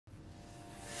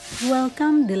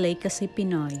Welcome Delicacy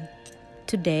Pinoy.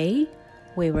 Today,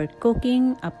 we were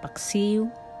cooking a paksiw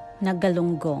na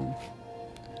galunggong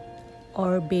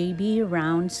or baby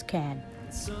round scad.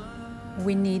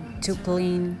 We need to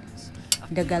clean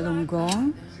the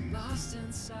galunggong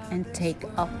and take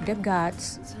off the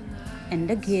guts and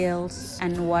the gills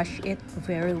and wash it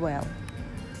very well.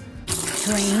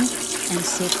 Drain and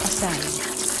set aside.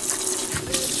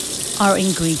 Our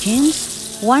ingredients: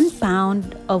 1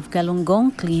 pound of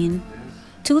galunggong clean,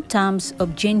 2 thumbs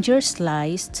of ginger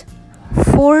sliced,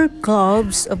 4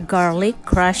 cloves of garlic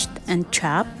crushed and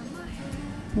chopped,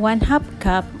 1/2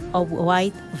 cup of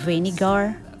white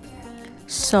vinegar,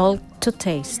 salt to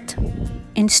taste.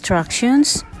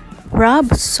 Instructions: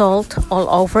 rub salt all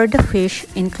over the fish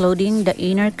including the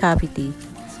inner cavity.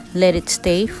 Let it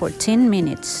stay for 10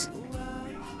 minutes.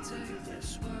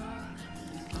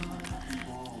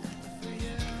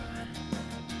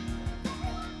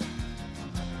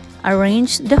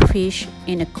 Arrange the fish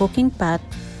in a cooking pot.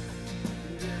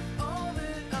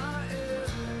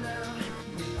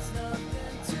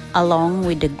 Along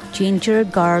with the ginger,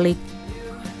 garlic,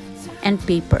 and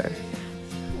pepper.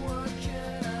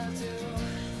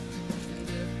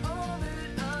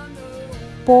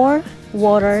 Pour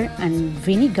water and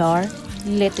vinegar,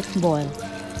 let it boil.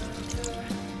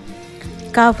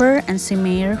 Cover and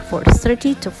simmer for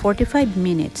 30 to 45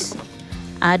 minutes.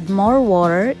 Add more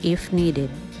water if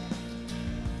needed.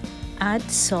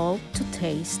 Add salt to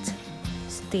taste.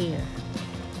 Stir.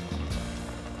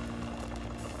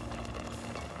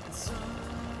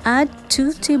 Add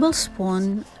 2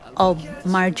 tablespoons of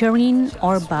margarine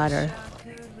or butter.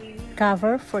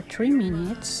 Cover for 3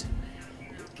 minutes.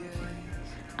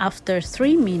 After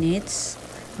 3 minutes,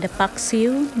 the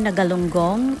paksiw na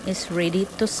galunggong is ready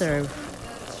to serve.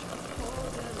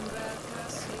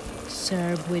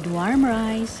 Serve with warm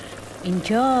rice.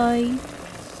 Enjoy!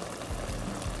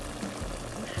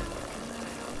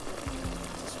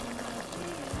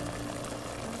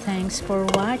 Thanks for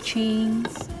watching.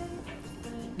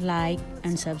 Like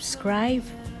and subscribe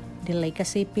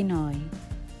Delicacy Pinoy.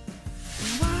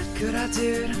 What could I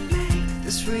do to make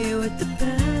this real? It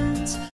depends.